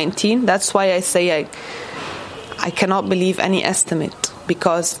 2019. That's why I say I cannot believe any estimate,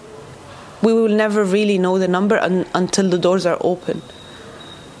 because we will never really know the number until the doors are open.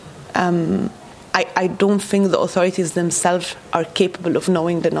 I don't think the authorities themselves are capable of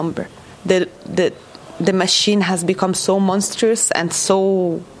knowing the number. The machine has become so monstrous and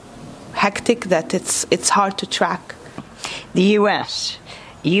so hectic that it's hard to track. The U.S.,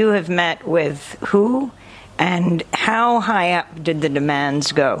 you have met with who? And how high up did the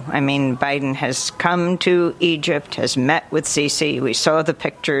demands go? I mean, Biden has come to Egypt, has met with Sisi. We saw the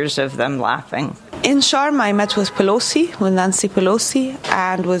pictures of them laughing. In Sharm, I met with Nancy Pelosi,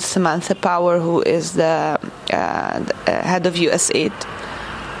 and with Samantha Power, who is the head of USAID.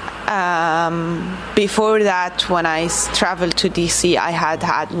 Before that, when I traveled to D.C., I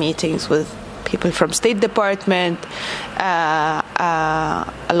had meetings with people from State Department, a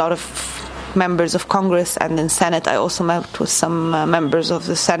lot of members of Congress, and in Senate. I also met with some members of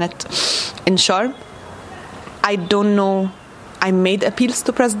the Senate in Sharm. I don't know. I made appeals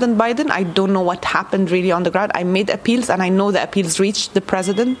to President Biden. I don't know what happened really on the ground. I made appeals, and I know the appeals reached the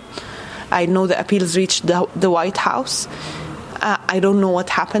president. I know the appeals reached the White House. I don't know what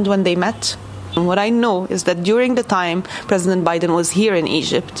happened when they met. And what I know is that during the time President Biden was here in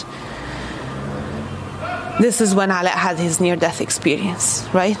Egypt, this is when Alaa had his near-death experience,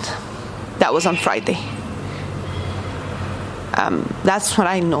 right? That was on Friday. That's what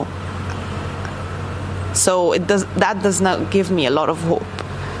I know. So that does not give me a lot of hope.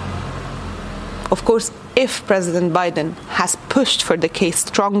 Of course, if President Biden has pushed for the case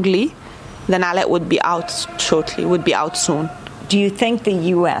strongly, then Alaa would be out shortly, would be out soon. Do you think the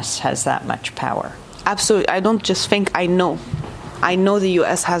U.S. has that much power? Absolutely. I don't just think, I know. I know the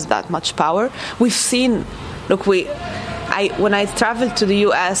U.S. has that much power. We've seen, when I traveled to the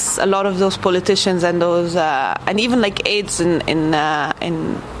U.S., a lot of those politicians and those, and even aides in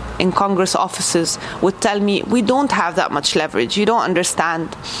Congress offices would tell me, we don't have that much leverage. You don't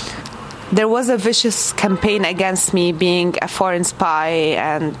understand. There was a vicious campaign against me being a foreign spy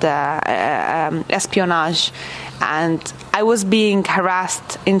and espionage. And I was being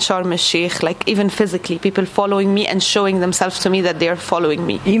harassed in Sharm el-Sheikh, even physically, people following me and showing themselves to me that they're following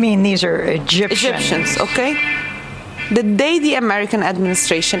me. You mean these are Egyptians? Egyptians, okay? The day the American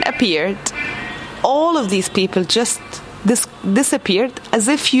administration appeared, all of these people just disappeared as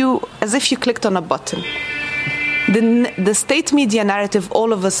if you clicked on a button. The state media narrative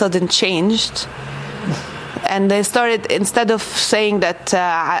all of a sudden changed, and they started, instead of saying that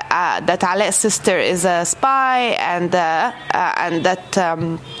Alaa's sister is a spy and that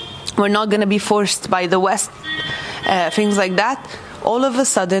we're not going to be forced by the West, things like that. All of a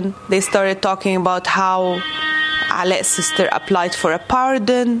sudden, they started talking about how Alaa's sister applied for a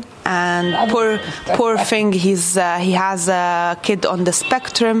pardon, and poor thing, he has a kid on the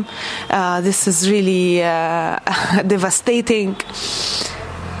spectrum. This is really devastating.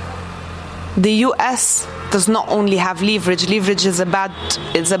 The U.S. does not only have leverage. Leverage is a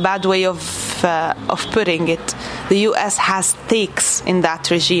bad way of putting it. The U.S. has stakes in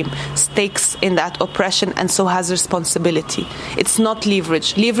that regime, stakes in that oppression, and so has responsibility. It's not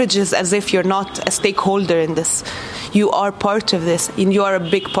leverage. Leverage is as if you're not a stakeholder in this. You are part of this, and you are a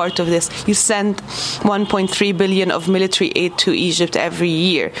big part of this. You send 1.3 billion of military aid to Egypt every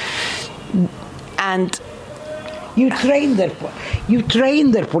year, and you train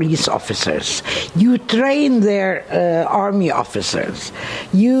their police officers. You train their army officers.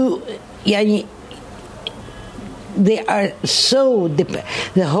 They are so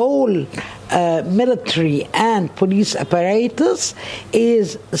the whole military and police apparatus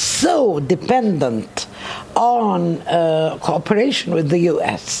is so dependent on cooperation with the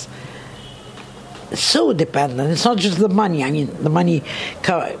U.S. So dependent. It's not just the money. I mean, the money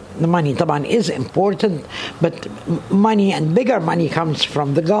طبعا is important, but money and bigger money comes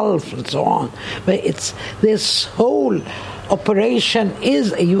from the Gulf and so on. But it's this whole operation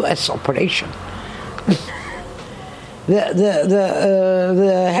is a U.S. operation.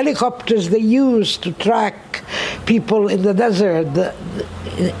 The helicopters they use to track people in the desert.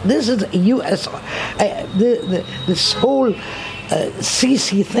 This is a U.S. This whole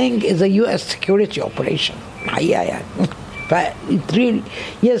Sisi thing is a U.S. security operation. Yeah. But it really,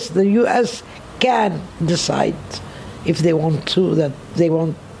 yes, the U.S. can decide if they want to, that they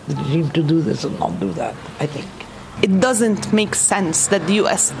want the regime to do this and not do that, I think. It doesn't make sense that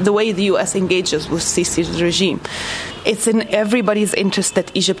the way the U.S. engages with Sisi's regime. It's in everybody's interest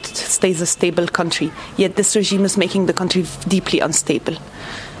that Egypt stays a stable country, yet this regime is making the country deeply unstable.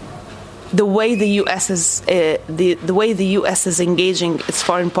 The way the U.S. is engaging its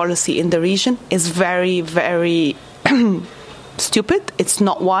foreign policy in the region is very, very stupid. It's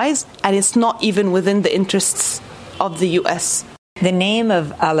not wise, and it's not even within the interests of the U.S. The name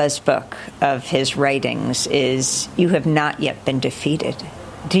of Alaa's book, of his writings, is "You Have Not Yet Been Defeated."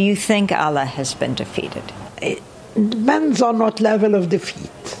 Do you think Alaa has been defeated? It depends on what level of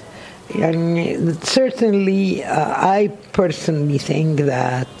defeat. Certainly, I personally think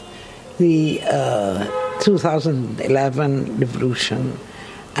that the 2011 revolution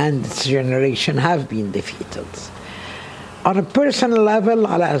and its generation have been defeated. On a personal level,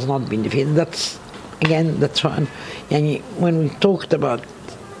 Alaa has not been defeated. That's one. When we talked about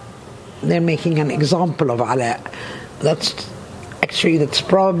they're making an example of Alaa, that's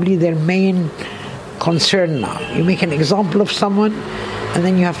probably their main concern now. You make an example of someone, and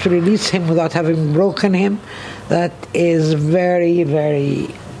then you have to release him without having broken him. That is very, very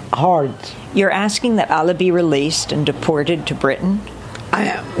hard. You're asking that Alaa be released and deported to Britain?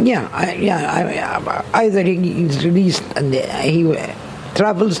 Either he's released and he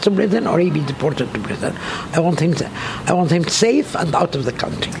travels to Britain, or he be deported to Britain. I want him safe and out of the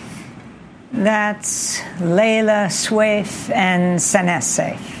country. That's Leila Swaif and Sanaa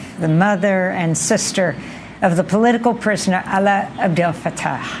Seif, the mother and sister of the political prisoner Alaa Abdel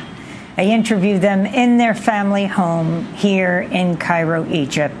Fattah. I interviewed them in their family home here in Cairo,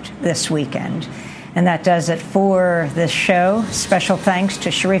 Egypt, this weekend. And that does it for this show. Special thanks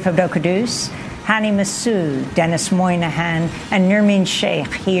to Sharif Abdel-Quddus, Hani Massoud, Dennis Moynihan, and Nermeen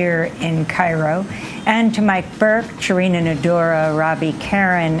Sheikh here in Cairo, and to Mike Burke, Sharina Nadora, Robbie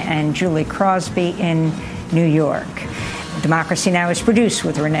Karen, and Julie Crosby in New York. Democracy Now! Is produced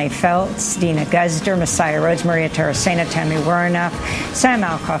with Renee Feltz, Dina Guzder, Messiah Rhodes, Maria Taracena, Tammy Warnoff, Sam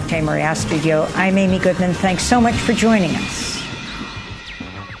Alcoff, Tamari Astudio. I'm Amy Goodman. Thanks so much for joining us.